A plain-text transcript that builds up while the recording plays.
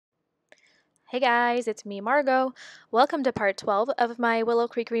Hey guys, it's me, Margot. Welcome to part 12 of my Willow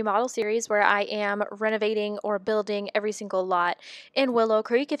Creek Remodel series where I am renovating or building every single lot in Willow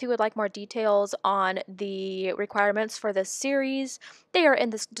Creek. If you would like more details on the requirements for this series, they are in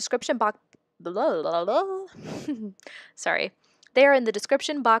the description box. Sorry. They are in the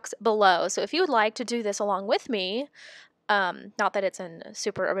description box below. So if you would like to do this along with me, not that it's a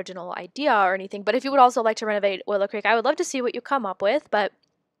super original idea or anything, but if you would also like to renovate Willow Creek, I would love to see what you come up with. But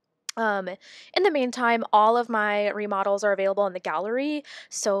in the meantime, all of my remodels are available in the gallery.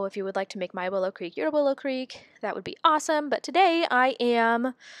 So if you would like to make my Willow Creek your Willow Creek, that would be awesome. But today I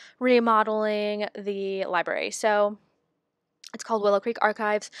am remodeling the library. So it's called Willow Creek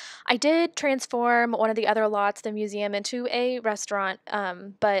Archives. I did transform one of the other lots, the museum, into a restaurant,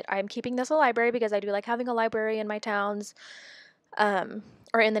 but I'm keeping this a library because I do like having a library in my towns um,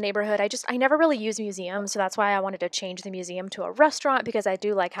 or in the neighborhood. I never really use museums, so that's why I wanted to change the museum to a restaurant because I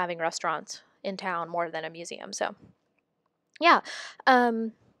do like having restaurants in town more than a museum. So yeah,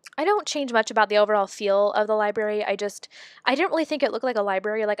 um, I don't change much about the overall feel of the library. I didn't really think it looked like a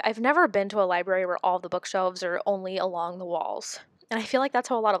library. Like I've never been to a library where all the bookshelves are only along the walls, and I feel like that's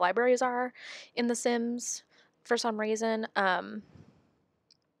how a lot of libraries are in The Sims for some reason.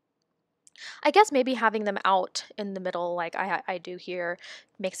 I guess maybe having them out in the middle, like I do here,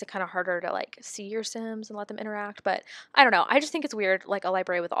 makes it kind of harder to like see your Sims and let them interact. But I don't know. I just think it's weird, like a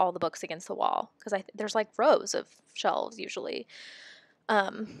library with all the books against the wall, because there's like rows of shelves usually.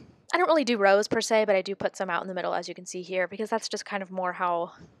 Um, I don't really do rows per se, but I do put some out in the middle, as you can see here, because that's just kind of more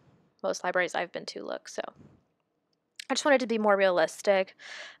how most libraries I've been to look. So I just wanted to be more realistic.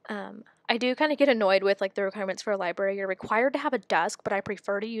 I do kind of get annoyed with like the requirements for a library. You're required to have a desk, but I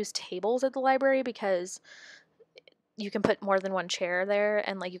prefer to use tables at the library because you can put more than one chair there,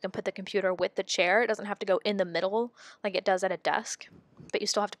 and like you can put the computer with the chair. It doesn't have to go in the middle like it does at a desk, but you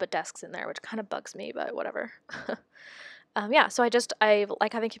still have to put desks in there, which kind of bugs me, but whatever. Yeah, so I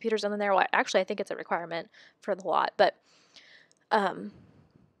like having computers in there. Well, actually, I think it's a requirement for the lot, but um,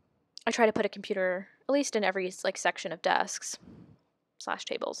 I try to put a computer at least in every like section of desks slash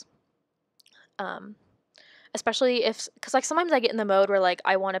tables. Um, Especially if, because like sometimes I get in the mode where like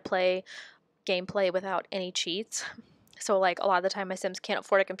I want to play gameplay without any cheats. So like a lot of the time my Sims can't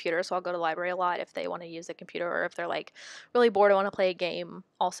afford a computer, so I'll go to the library a lot if they want to use a computer, or if they're like really bored and want to play a game,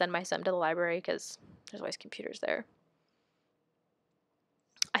 I'll send my Sim to the library because there's always computers there.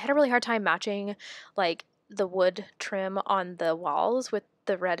 I had a really hard time matching like the wood trim on the walls with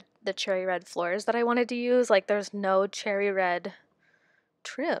the cherry red floors that I wanted to use. Like there's no cherry red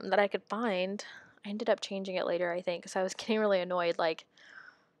trim that I could find. I ended up changing it later, I think, because I was getting really annoyed. Like,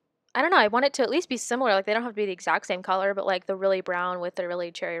 I don't know, I want it to at least be similar. Like, they don't have to be the exact same color, but like the really brown with the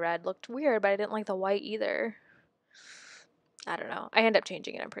really cherry red looked weird, but I didn't like the white either. I don't know. I ended up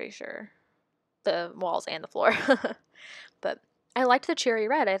changing it, I'm pretty sure. The walls and the floor. But I liked the cherry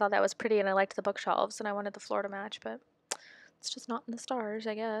red. I thought that was pretty, and I liked the bookshelves, and I wanted the floor to match, but it's just not in the stars,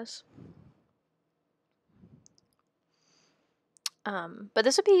 I guess. But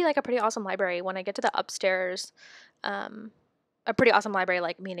this would be like a pretty awesome library when I get to the upstairs. A pretty awesome library,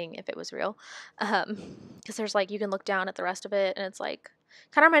 like meaning if it was real, because there's like you can look down at the rest of it, and it's like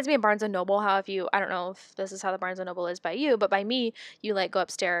kind of reminds me of Barnes and Noble. How if you, I don't know if this is how the Barnes and Noble is by you, but by me, you like go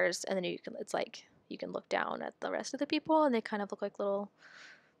upstairs and then it's like you can look down at the rest of the people, and they kind of look like little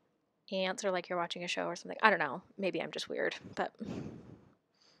ants, or like you're watching a show or something. I don't know. Maybe I'm just weird, but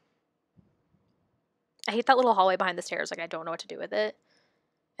I hate that little hallway behind the stairs. Like I don't know what to do with it,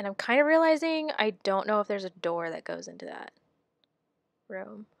 and I'm kind of realizing I don't know if there's a door that goes into that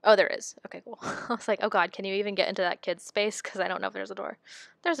room. Oh, there is. Okay, cool. I was like, oh god, can you even get into that kid's space? Because I don't know if there's a door.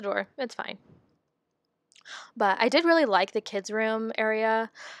 There's a door. It's fine. But I did really like the kids' room area.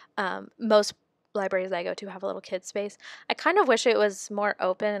 Most libraries I go to have a little kids' space. I kind of wish it was more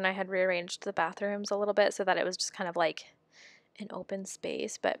open and I had rearranged the bathrooms a little bit so that it was just kind of like an open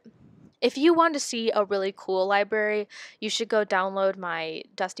space. But if you want to see a really cool library, you should go download my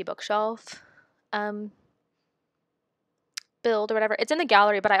Dusty Bookshelf build or whatever. It's in the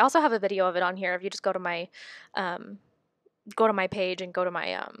gallery, but I also have a video of it on here. If you just um, go to my page and go to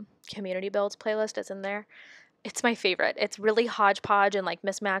my community builds playlist, it's in there. It's my favorite. It's really hodgepodge and like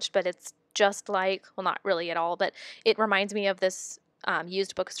mismatched, but it's just like, well, not really at all, but it reminds me of this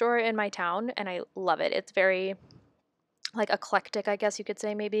used bookstore in my town, and I love it. It's very like eclectic, I guess you could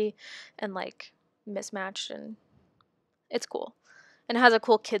say, maybe, and like mismatched, and it's cool. And it has a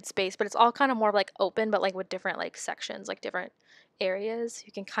cool kid space, but it's all kind of more like open, but like with different like sections, like different areas.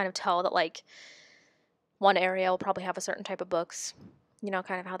 You can kind of tell that like one area will probably have a certain type of books,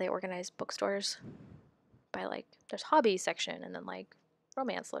 kind of how they organize bookstores by like there's hobby section, and then like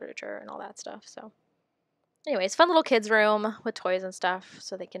romance literature and all that stuff. So anyways, fun little kids room with toys and stuff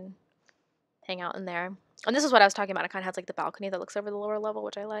so they can hang out in there. And this is what I was talking about. It kind of has like the balcony that looks over the lower level,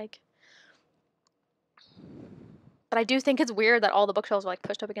 which I like. But I do think it's weird that all the bookshelves are like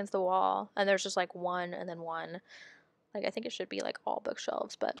pushed up against the wall and there's just like one and then one. Like I think it should be like all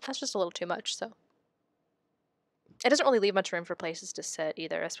bookshelves, but that's just a little too much. So it doesn't really leave much room for places to sit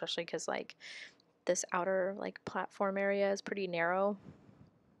either, especially because like this outer like platform area is pretty narrow.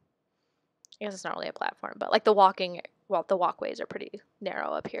 I guess it's not really a platform, but like the walkways are pretty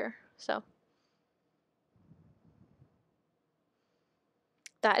narrow up here. So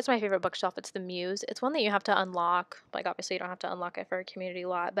that is my favorite bookshelf. It's the Muse. It's one that you have to unlock. Like obviously you don't have to unlock it for a community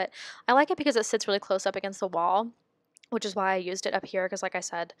lot, but I like it because it sits really close up against the wall, which is why I used it up here because like I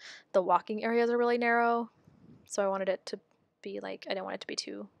said, the walking areas are really narrow. So I wanted it to be like, I didn't want it to be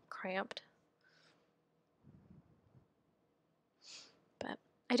too cramped. But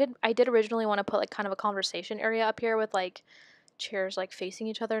I did originally want to put like kind of a conversation area up here with like chairs like facing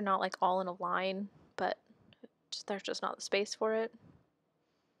each other, not like all in a line, but there's just not the space for it.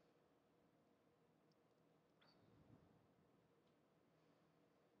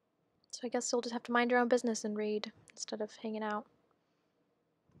 So I guess you'll just have to mind your own business and read instead of hanging out.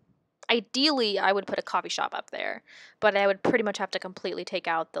 Ideally, I would put a coffee shop up there, but I would pretty much have to completely take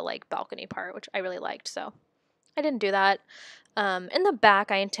out the like balcony part, which I really liked, so I didn't do that. In the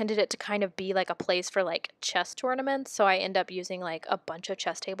back, I intended it to kind of be like a place for like chess tournaments, so I end up using like a bunch of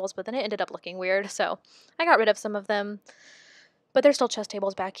chess tables, but then it ended up looking weird, so I got rid of some of them. But there's still chess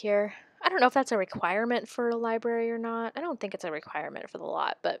tables back here. I don't know if that's a requirement for a library or not. I don't think it's a requirement for the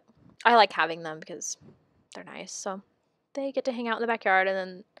lot, but I like having them because they're nice. So they get to hang out in the backyard, and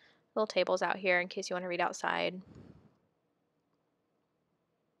then little tables out here in case you want to read outside.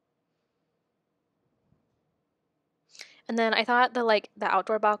 And then I thought the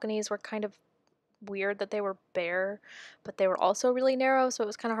outdoor balconies were kind of weird that they were bare, but they were also really narrow, so it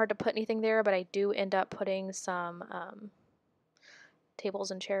was kind of hard to put anything there, but I do end up putting some tables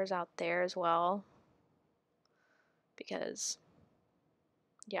and chairs out there as well because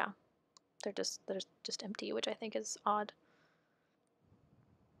yeah, they're just empty, which I think is odd.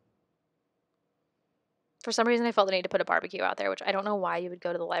 For some reason I felt the need to put a barbecue out there, which I don't know why you would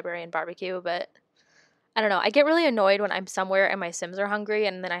go to the library and barbecue, but I don't know. I get really annoyed when I'm somewhere and my Sims are hungry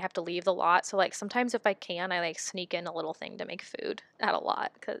and then I have to leave the lot. So like sometimes if I can, I like sneak in a little thing to make food at a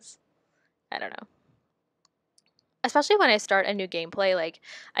lot because I don't know. Especially when I start a new gameplay, like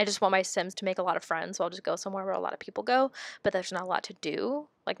I just want my Sims to make a lot of friends, so I'll just go somewhere where a lot of people go, but there's not a lot to do,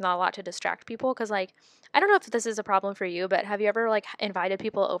 like not a lot to distract people, because like I don't know if this is a problem for you, but have you ever like invited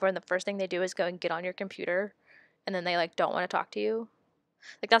people over and the first thing they do is go and get on your computer and then they like don't want to talk to you?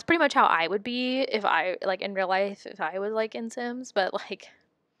 Like that's pretty much how I would be if I like in real life if I was like in Sims, but like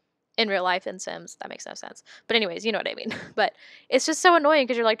in real life in Sims, that makes no sense. But anyways, you know what I mean. But it's just so annoying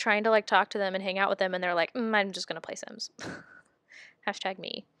because you're like trying to like talk to them and hang out with them and they're like, I'm just gonna play Sims. Hashtag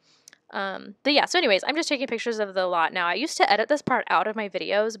me. But yeah, so anyways, I'm just taking pictures of the lot now. I used to edit this part out of my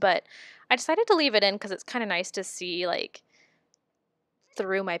videos, but I decided to leave it in because it's kind of nice to see like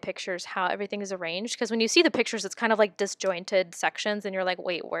through my pictures how everything is arranged, because when you see the pictures it's kind of like disjointed sections and you're like,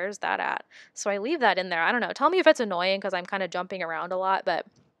 wait, where's that at? So I leave that in there. I don't know, tell me if it's annoying because I'm kind of jumping around a lot, but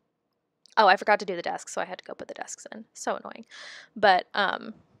oh, I forgot to do the desks, so I had to go put the desks in. So annoying. But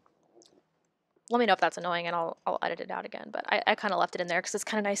let me know if that's annoying and I'll edit it out again, but I kind of left it in there because it's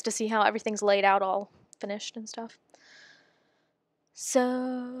kind of nice to see how everything's laid out all finished and stuff.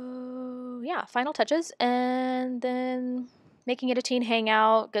 So yeah, final touches, and then making it a teen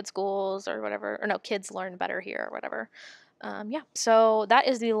hangout, good schools or whatever, or no, kids learn better here or whatever. Yeah, so that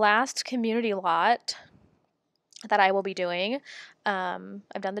is the last community lot that I will be doing.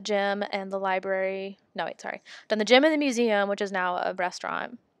 I've done the gym and the library. No, wait, sorry. Done the gym and the museum, which is now a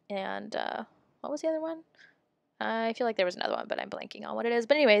restaurant. And what was the other one? I feel like there was another one, but I'm blanking on what it is.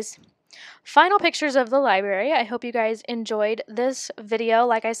 But anyways, final pictures of the library. I hope you guys enjoyed this video.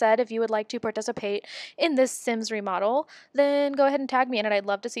 Like I said, if you would like to participate in this Sims remodel, then go ahead and tag me in it. I'd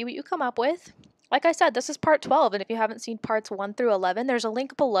love to see what you come up with. Like I said, this is part 12, and if you haven't seen parts 1 through 11, there's a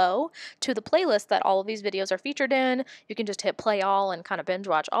link below to the playlist that all of these videos are featured in. You can just hit play all and kind of binge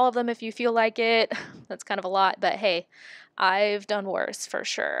watch all of them if you feel like it. That's kind of a lot, but hey, I've done worse for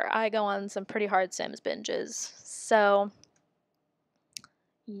sure. I go on some pretty hard Sims binges. So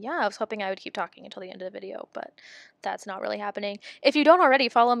yeah, I was hoping I would keep talking until the end of the video, but that's not really happening. If you don't already,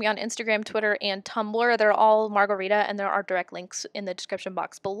 follow me on Instagram, Twitter, and Tumblr. They're all Margarita, and there are direct links in the description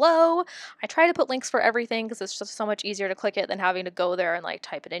box below. I try to put links for everything because it's just so much easier to click it than having to go there and like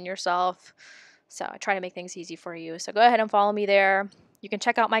type it in yourself. So I try to make things easy for you. So go ahead and follow me there. You can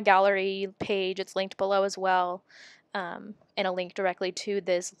check out my gallery page. It's linked below as well. And a link directly to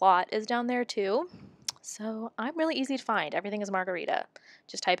this lot is down there too. So I'm really easy to find. Everything is Margarita.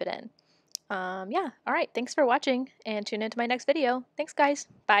 Just type it in. Yeah. All right. Thanks for watching and tune into my next video. Thanks, guys.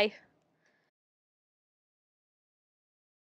 Bye.